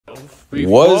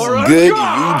What's good,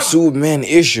 YouTube, man?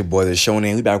 It's your boy, the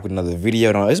Shonen. We back with another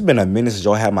video. Now, it's been a minute since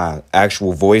y'all had my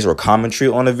actual voice or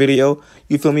commentary on a video.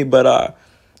 You feel me? But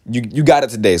you got it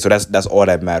today, so that's all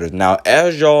that matters. Now,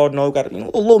 as y'all know, we got a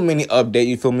little mini update.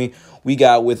 You feel me? We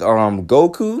got with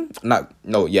Goku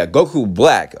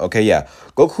Black. Okay, yeah,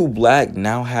 Goku Black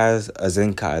now has a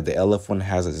Zenkai. The LF1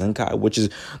 has a Zenkai, which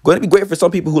is going to be great for some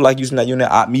people who like using that unit.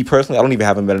 Me personally, I don't even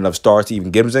haven't been enough stars to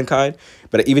even get him Zenkai.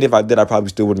 But even if I did, I probably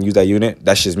still wouldn't use that unit.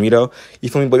 That's just me though. You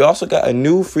feel me? But we also got a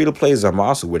new free-to-play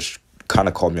Zamasu, which kind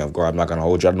of caught me off guard. I'm not gonna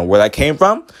hold you. I don't know where that came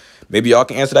from. Maybe y'all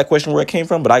can answer that question where it came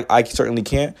from, but I certainly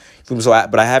can't. So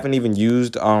but I haven't even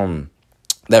used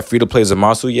that free-to-play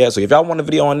Zamasu yet. So if y'all want a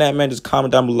video on that, man, just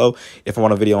comment down below if I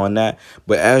want a video on that.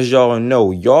 But as y'all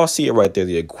know, y'all see it right there,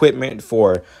 the equipment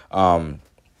for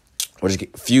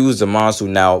Fuse Zamasu.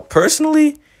 Now,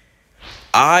 personally,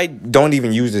 I don't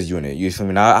even use this unit. You feel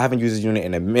me? Now, I haven't used this unit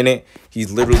in a minute.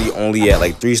 He's literally only at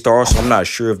like 3 stars, so I'm not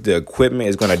sure if the equipment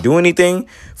is gonna do anything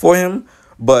for him.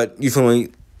 But you feel me?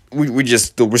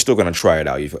 We're still gonna try it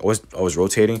out. You feel? I was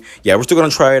rotating. Yeah, we're still gonna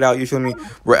try it out. You feel me?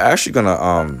 We're actually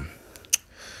gonna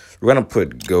we're gonna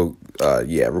put we're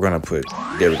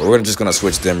just gonna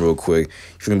switch them real quick.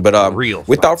 You feel me? But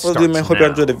without further ado, man, hope you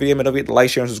enjoyed the video, man. Don't forget to like,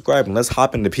 share, and subscribe, and let's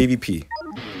hop into PvP.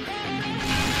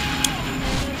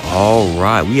 All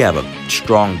right, we have a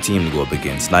strong team to go up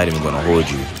against. Not even gonna hold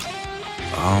you.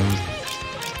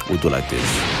 We'll do it like this.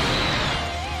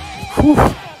 Whew.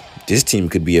 This team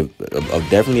could be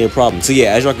definitely a problem. So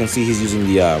yeah, as y'all can see, he's using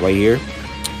the right here,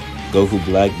 Goku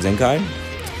Black Zenkai.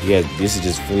 Yeah, this is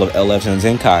just full of LFs and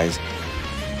Zenkais.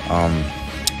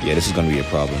 Yeah, this is gonna be a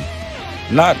problem.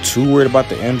 Not too worried about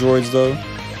the androids though.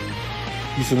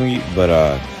 You feel me? But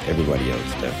everybody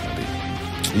else definitely.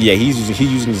 Yeah, he's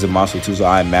using Zamasu too. So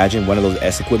I imagine one of those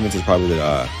S equipments is probably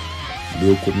the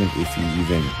new equipment if he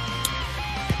even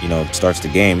starts the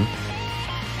game.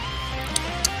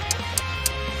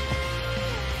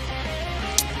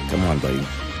 Come on, buddy.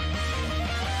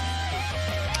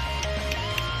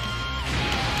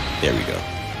 There we go.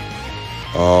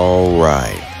 All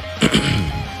right.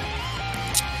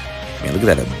 Man, look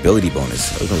at that ability bonus.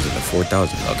 Those ones in the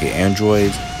 4,000. Okay,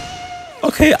 androids.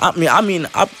 Okay, I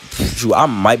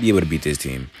might be able to beat this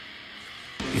team.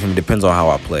 It depends on how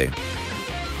I play.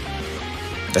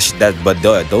 But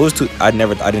those two, I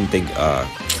didn't think. Yeah,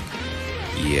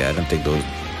 I didn't think those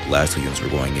last 2 units were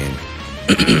going in.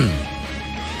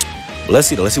 Let's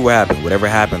see what happens. Whatever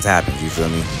happens, happens. You feel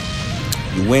me?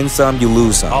 You win some, you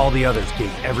lose some. All the others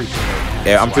gave everything.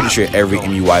 Yeah, I'm pretty sure every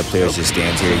MUI player just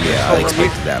stands here. Yeah, I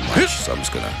expected that much, so I'm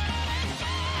just gonna.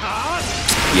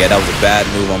 Yeah, that was a bad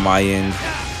move on my end.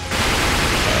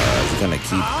 Is he gonna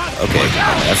keep? Okay,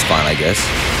 that's fine, I guess.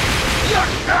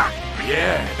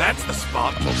 Yeah, that's the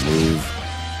spot. I'm gonna move.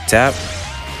 Tap.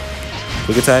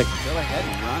 Quick attack. Go ahead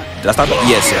and run. Did I stop that?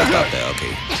 Yes, I stopped that.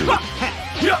 Okay, true.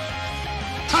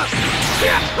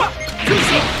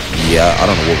 Yeah, I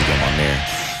don't know what was going on there.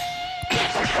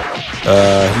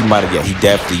 He might have. Yeah, he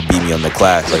definitely beat me on the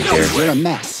class right there. You're a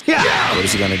mess. What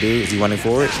is he gonna do? Is he running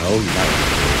forward? No, he's not.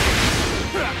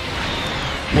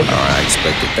 Alright, I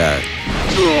expected that.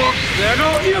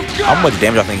 How much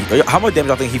damage I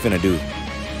think he finna do?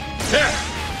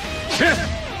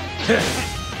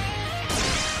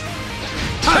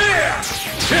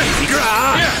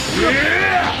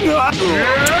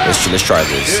 Let's try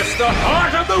this. It's the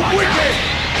heart of the wicked.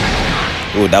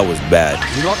 Oh, that was bad.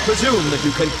 Do not presume that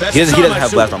you confess. He doesn't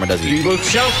have blast armor, does he? Evil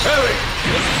shall perish.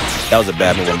 That was a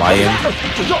bad move on my end.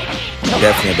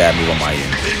 Definitely a bad move on my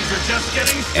end.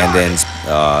 And then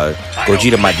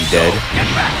Gogeta might be dead.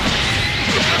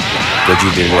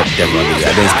 Gogeta definitely.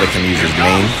 I didn't expect him to use his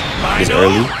main this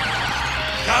early,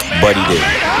 but he did.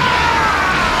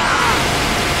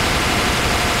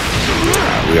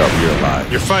 We're alive.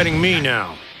 You're fighting me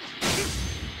now.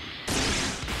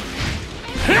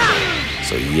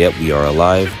 So yep, we are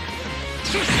alive.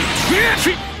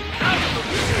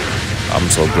 I'm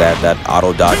so glad that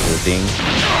auto dodge is a thing.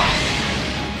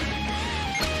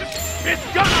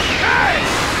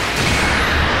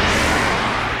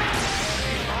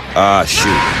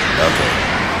 Shoot. Okay.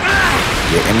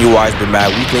 Yeah, MUI's been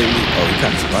mad weak lately. Oh, he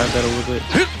kind of survived that a little bit.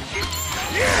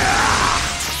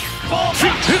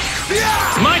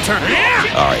 It's my turn.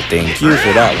 Alright, thank you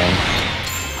for that one.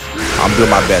 I'm doing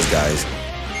my best, guys.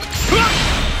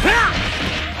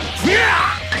 The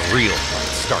real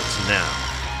fight starts now.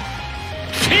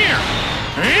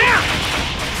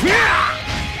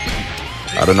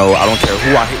 I don't know. I don't care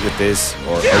who I hit with this.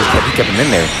 He kept him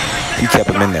in there. He kept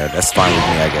him in there. That's fine with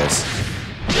me, I guess.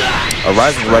 A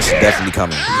rising rush is definitely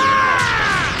coming.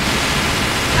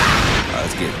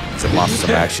 Let's get Zamasu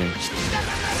some action.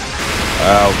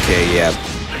 Okay, yeah.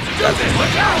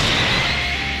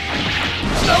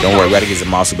 Don't worry, we gotta get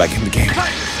Zamasu back in the game.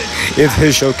 It's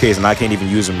his showcase, and I can't even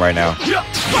use him right now. Alright,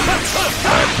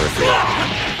 perfect.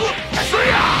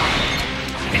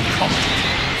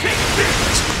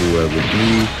 That's cool with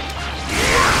me.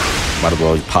 Might as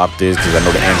well pop this because I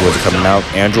know the androids are coming out.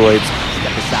 Androids?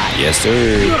 Yes,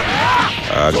 sir.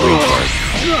 Green card.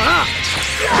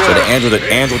 So the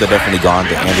androids are definitely gone.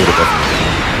 The androids are definitely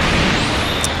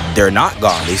gone. They're not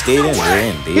gone. They stayed in. They're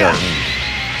in. They are in.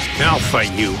 I'll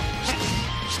fight you.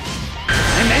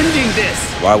 I'm ending this.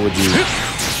 Why would you?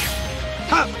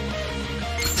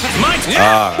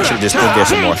 I should have just stood there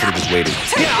some more. I should have just waited.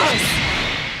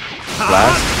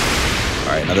 Blast.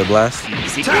 All right, another blast. Oh,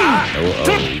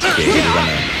 okay. We're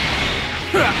gonna.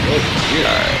 All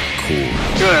right, cool.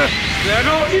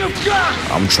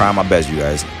 I'm trying my best, you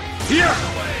guys.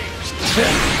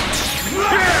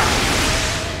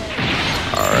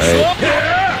 All right.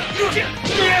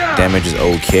 Damage is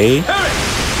okay.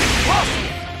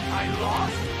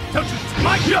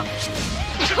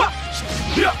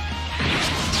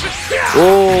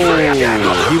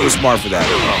 Oh, he was smart for that.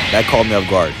 That caught me off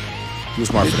guard. He was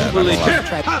smart for that. Not gonna lie.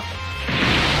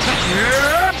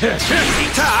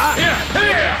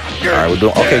 All right, we're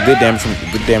doing okay. Good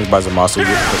damage by Zamasu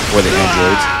for the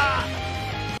androids.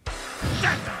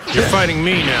 You're fighting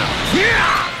me now.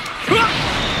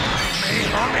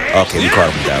 Okay, we caught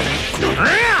him with that one. Cool.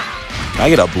 Can I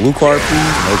get a blue card,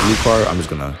 please? No blue card. I'm just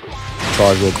gonna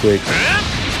charge real quick.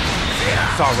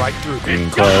 Saw right through. Green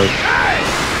card.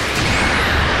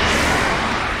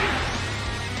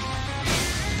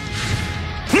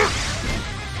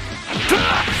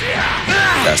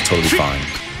 That's totally fine.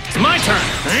 It's my turn.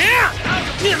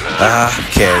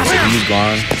 Okay, so he's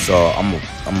gone. So I'm move.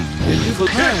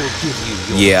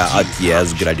 Yeah,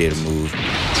 that's a good idea to move.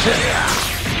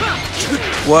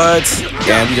 What?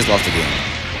 Damn, we just lost the game.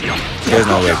 There's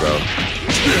no way, bro.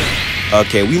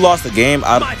 Okay, we lost the game.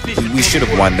 We should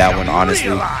have won that one,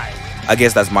 honestly. I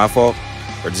guess that's my fault.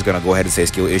 We're just gonna go ahead and say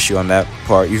skill issue on that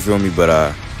part. You feel me? But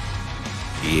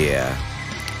yeah.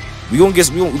 We gonna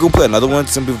put another one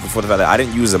simply for the fact that I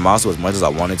didn't use Zamasu as much as I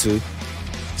wanted to.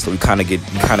 So we kind of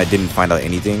didn't find out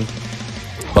anything.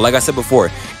 But like I said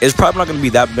before, it's probably not gonna be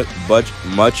that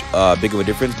much big of a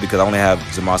difference because I only have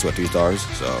Zamasu at 3 stars.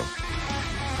 So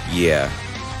yeah.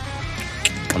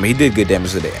 I mean, he did good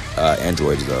damage to the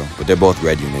androids though, but they're both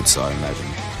red units, so I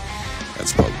imagine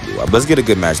that's probably why. But let's get a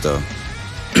good match though.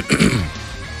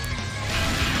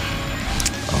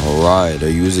 Alright, they're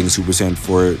using Super Saiyan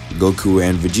for Goku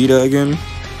and Vegeta again.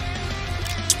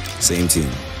 Same team.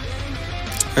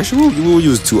 Actually, we'll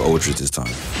use 2 Ultras this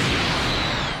time.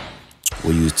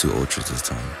 We'll use 2 Ultras this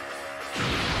time.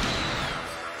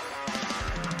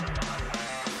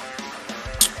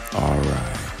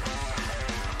 Alright.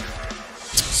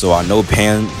 So I know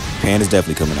Pan is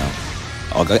definitely coming out.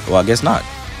 Well, I guess not.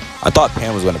 I thought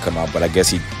Pan was going to come out, but I guess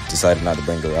he decided not to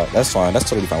bring her out. That's fine. That's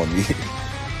totally fine with me.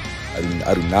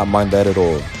 I do not mind that at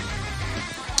all.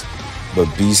 But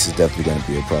Beast is definitely going to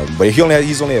be a problem. But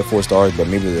he's only at 4 stars, but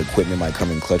maybe the equipment might come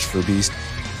in clutch for Beast.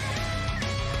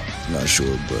 Not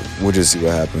sure, but we'll just see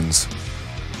what happens.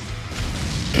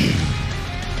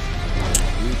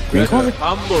 Green card?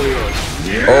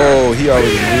 Oh, he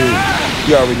already knew.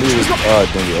 He already knew it was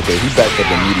thingy. Okay, he backed up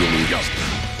immediately.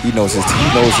 He knows his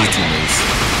teammates.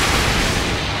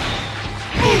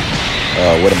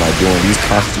 What am I doing? These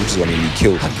constitutions are gonna get me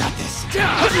killed.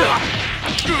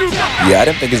 Yeah, I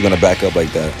didn't think he was gonna back up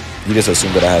like that. He just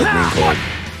assumed that I had a green card.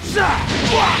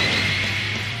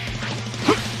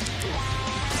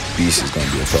 Beast is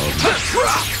gonna be a problem.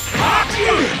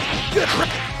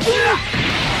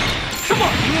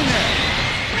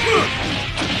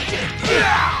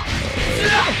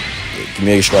 Give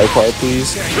me a strike card,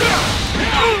 please.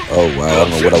 Oh wow, I don't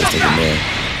know what I was thinking there.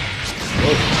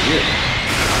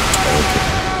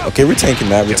 Okay, we're tanking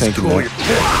that.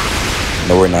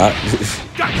 No, we're not.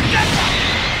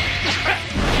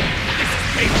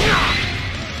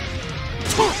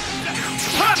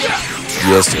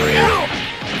 Yes, sir.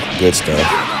 Good stuff.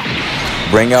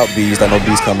 Bring out Beast. I know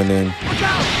Beast coming in.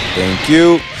 Thank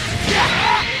you.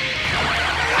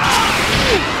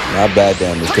 Not bad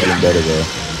damage. Could have been better though.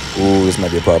 Ooh, this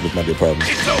might be a problem.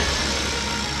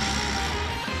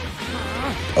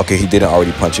 Okay, he didn't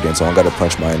already punch it in, so I don't gotta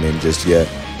punch mine in just yet.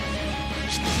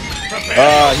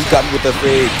 He got me with the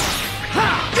fake.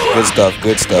 Good stuff,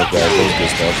 guys. That was good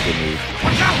stuff. Good move.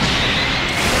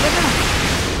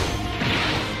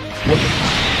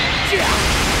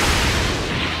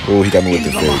 Oh, he got me with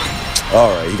the fake.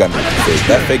 Alright, he got me with the fake.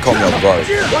 That fake caught me off guard.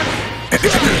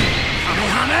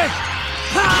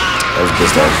 Good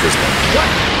stuff. Good stuff.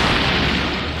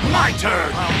 My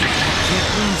turn. Can't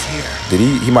lose here. Did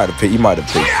he might have picked. He might have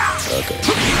picked. Okay.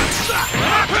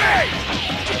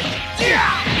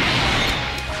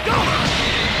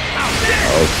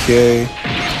 Okay.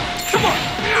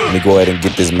 Let me go ahead and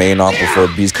get this main off before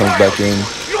Beast comes back in.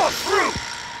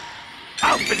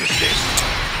 I'll finish this.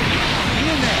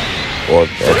 Or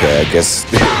okay, I guess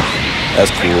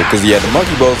that's cool. Cause yeah, the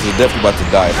monkey boss is definitely about to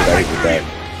die if I got hit with that.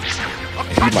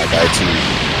 And he might die too.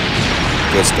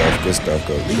 Good stuff. Good stuff.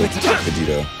 Good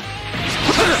Vegeta.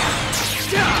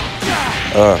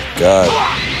 Oh God.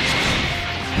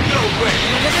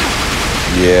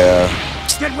 Yeah.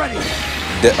 Get ready.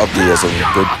 Okay, yeah, so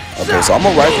good. Okay, so I'm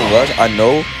gonna Rise and Rush. I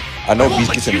know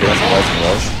Beast gets advanced on Rise and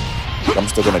Rush, but I'm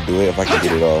still gonna do it if I can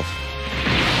get it off.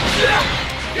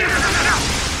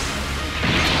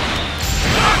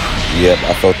 Yep,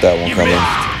 I felt that one coming.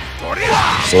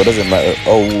 So it doesn't matter.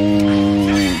 Oh,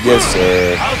 yes,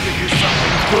 sir.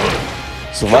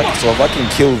 So if I can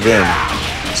kill them,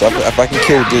 so if I can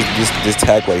kill this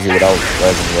tag right here without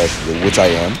Rise and Rush, which I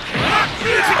am.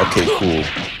 Okay, cool.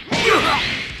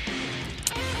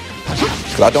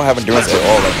 Because I don't have endurance at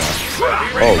all right now.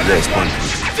 Oh, yes, thank you.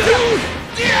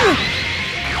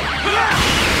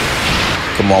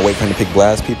 Come on, wait for him to pick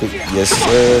blast, people. Yes,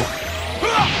 sir.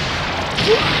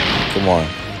 Come on.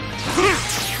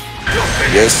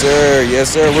 Yes, sir. Yes,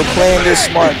 sir. We're playing this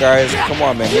smart, guys. Come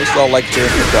on, man. Make sure y'all like, share,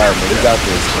 and subscribe, man. We got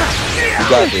this. We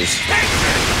got this.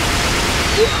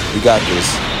 We got this.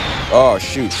 Oh,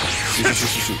 shoot.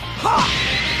 Shoot.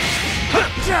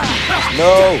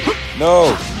 No.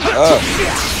 No.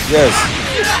 Yes.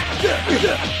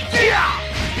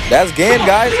 That's game,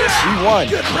 guys. We won.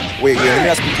 Wait. Let me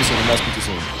not speak too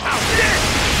soon.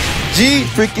 G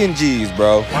freaking G's,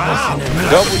 bro.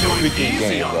 W freaking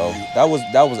game, bro. That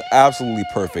was absolutely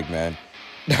perfect, man.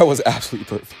 That was absolutely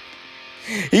perfect.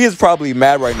 He is probably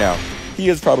mad right now. He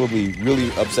is probably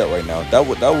really upset right now. That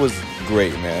was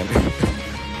great, man.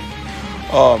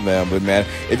 Oh man, but man,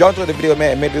 if y'all enjoyed the video,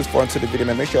 man, and made this far into the video,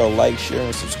 man, make sure y'all like, share,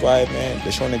 and subscribe, man. The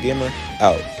Shonen Gamer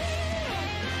out.